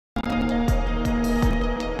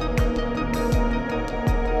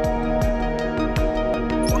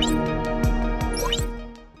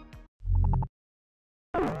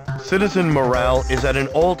Citizen morale is at an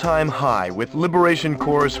all-time high, with liberation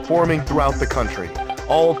corps forming throughout the country,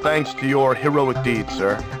 all thanks to your heroic deeds,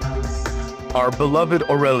 sir. Our beloved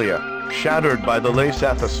Aurelia, shattered by the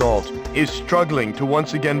Laysath assault, is struggling to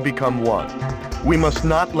once again become one. We must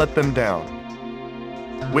not let them down.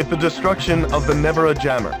 With the destruction of the Nevera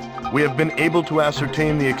Jammer, we have been able to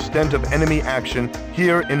ascertain the extent of enemy action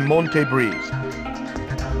here in Monte Breeze.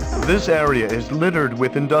 This area is littered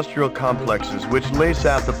with industrial complexes which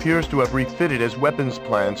Laysath appears to have refitted as weapons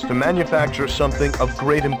plants to manufacture something of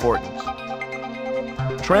great importance.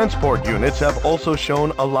 Transport units have also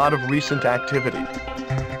shown a lot of recent activity.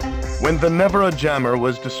 When the Nevera Jammer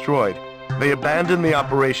was destroyed, they abandoned the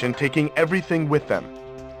operation, taking everything with them.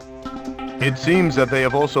 It seems that they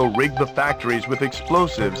have also rigged the factories with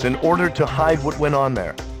explosives in order to hide what went on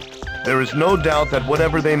there. There is no doubt that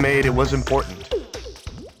whatever they made, it was important.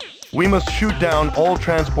 We must shoot down all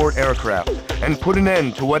transport aircraft and put an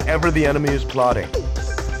end to whatever the enemy is plotting.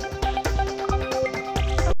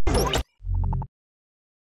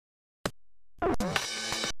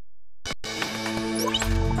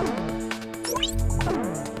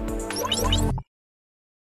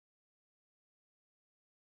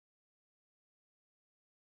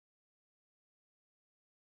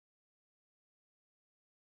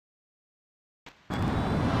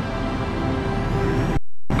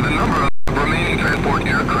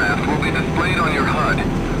 Aircraft will be displayed on your HUD.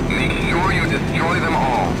 Make sure you destroy them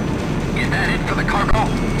all. Is that it for the cargo?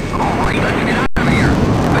 Alright, let's get out of here.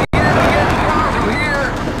 The enemy is far from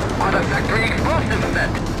here. Are the factory explosives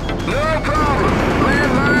set? No problem.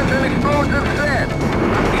 Landmines and explosives set.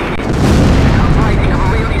 An uprising of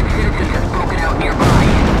aurelian citizens has broken out nearby.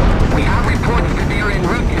 We have reports that they are en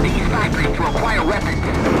route to these factories to acquire weapons.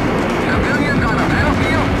 Civilians on the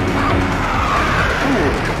battlefield?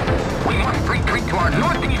 We must retreat to our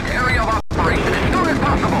northeast area of operation as soon as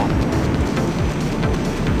possible.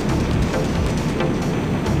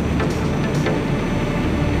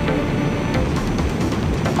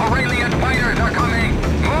 Aurelian fighters are coming.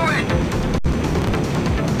 Move it!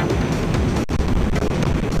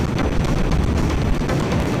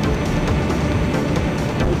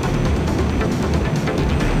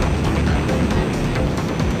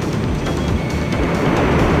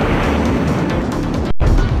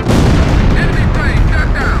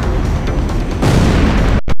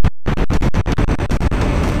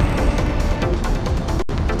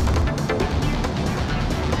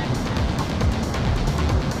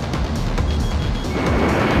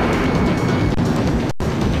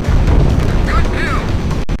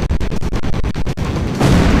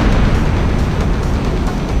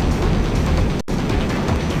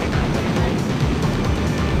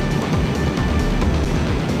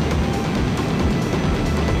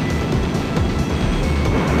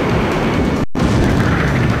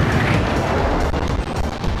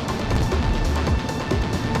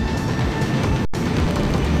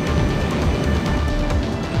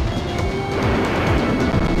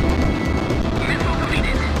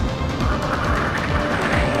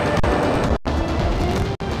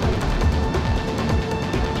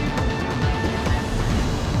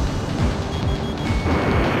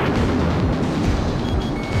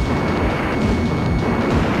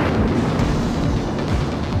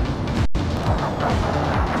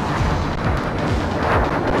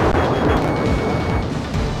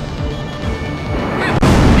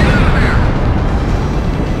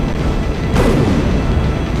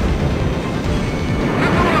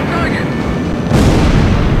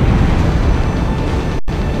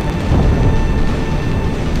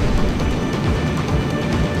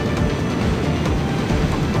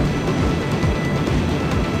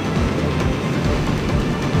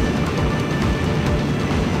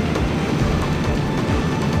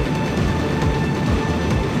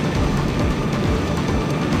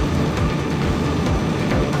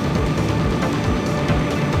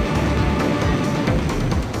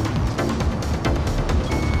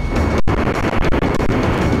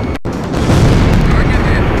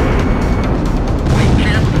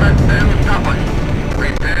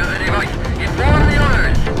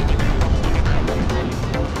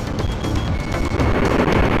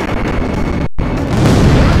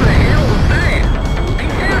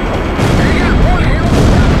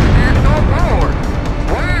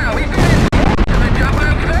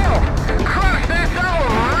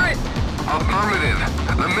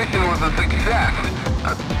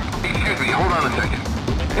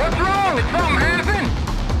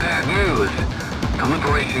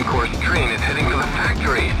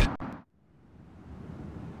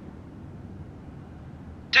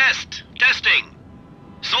 Testing.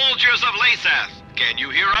 Soldiers of Laysath, can you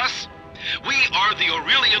hear us? We are the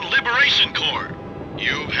Aurelian Liberation Corps.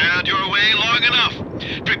 You've had your way long enough.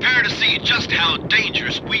 Prepare to see just how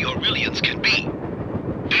dangerous we Aurelians can be.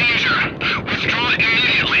 Danger! Withdraw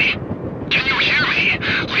immediately! Can you hear me?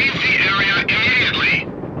 Leave the area immediately!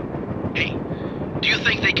 Hey, do you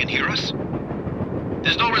think they can hear us?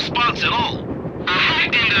 There's no response at all. I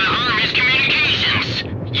hacked into the Army's communications!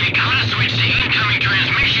 You gotta switch to incoming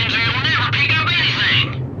transmissions or you'll never pick up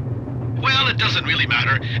anything! Well, it doesn't really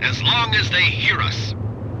matter, as long as they hear us.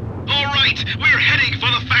 All right, we're heading for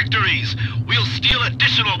the factories. We'll steal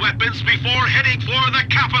additional weapons before heading for the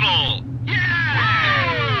capital.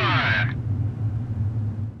 Yeah!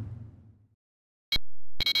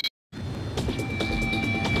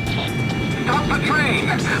 Stop the train!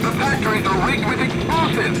 The factories are rigged with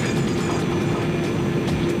explosives!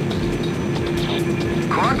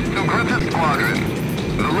 Clark's to Griffith Squadron.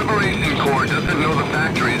 The Liberation Corps doesn't know the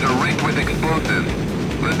factories are rigged with explosives.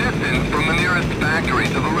 The distance from the nearest factory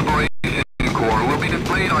to the Liberation Corps will be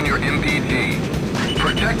displayed on your MPG.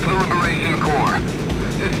 Protect the Liberation Corps.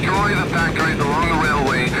 Destroy the factories along the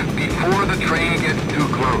railway before the train gets too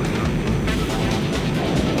close.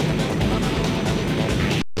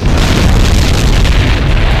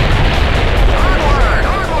 Onward!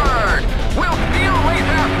 Onward! We'll steal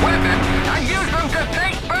Lace's weapons and use them to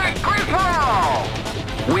take back grisswall!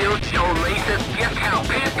 We'll show Laces just how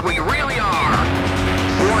pissed we really are!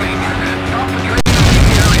 Warning! Stop the train in the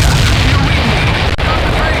area! You read me! Stop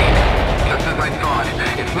the train! Just as I thought,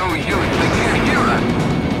 it's no use, they can't hear us!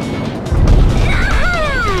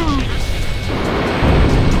 Yahoo!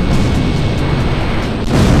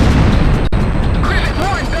 Griffith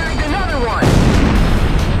 1 bagged another one!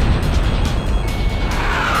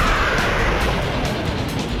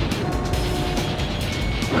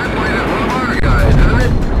 That's right at one of our guys, isn't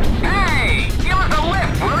it? Hey! Give us a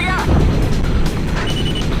lift, will ya?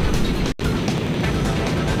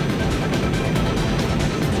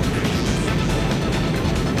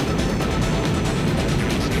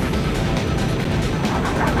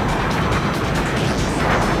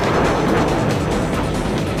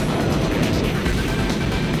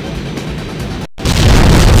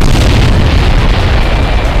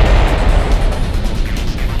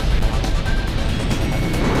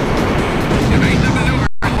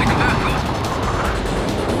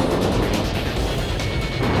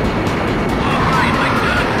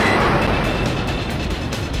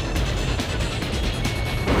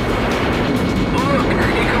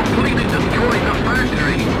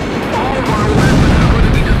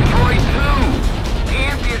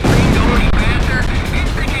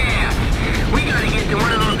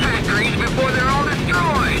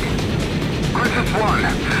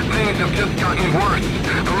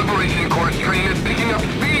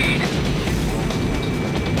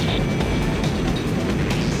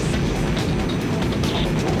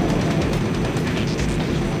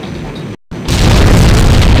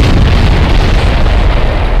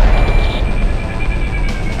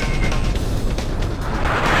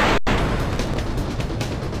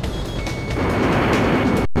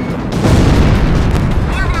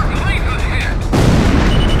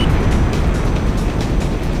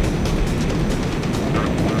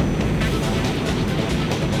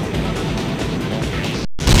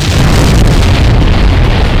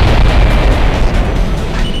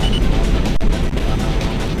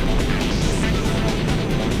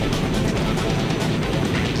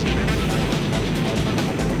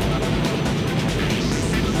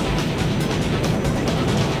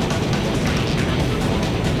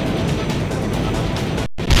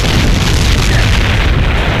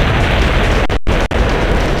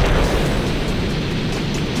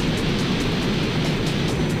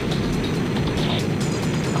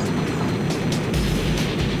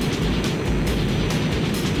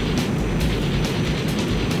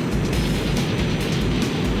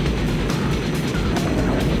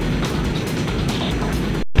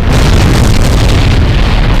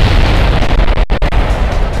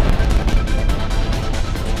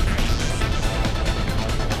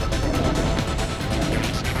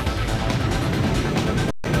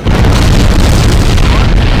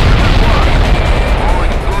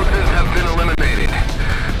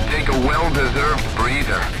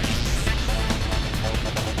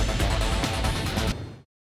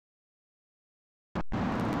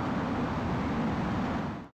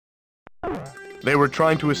 They were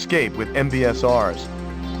trying to escape with MBSRs.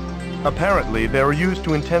 Apparently, they were used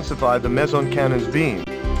to intensify the meson cannon's beam.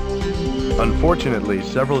 Unfortunately,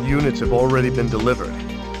 several units have already been delivered.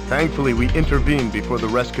 Thankfully, we intervened before the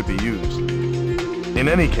rest could be used. In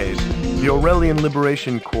any case, the Aurelian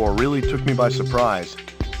Liberation Corps really took me by surprise.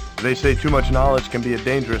 They say too much knowledge can be a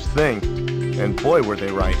dangerous thing, and boy were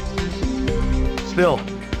they right. Still,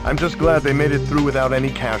 I'm just glad they made it through without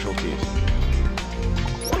any casualties.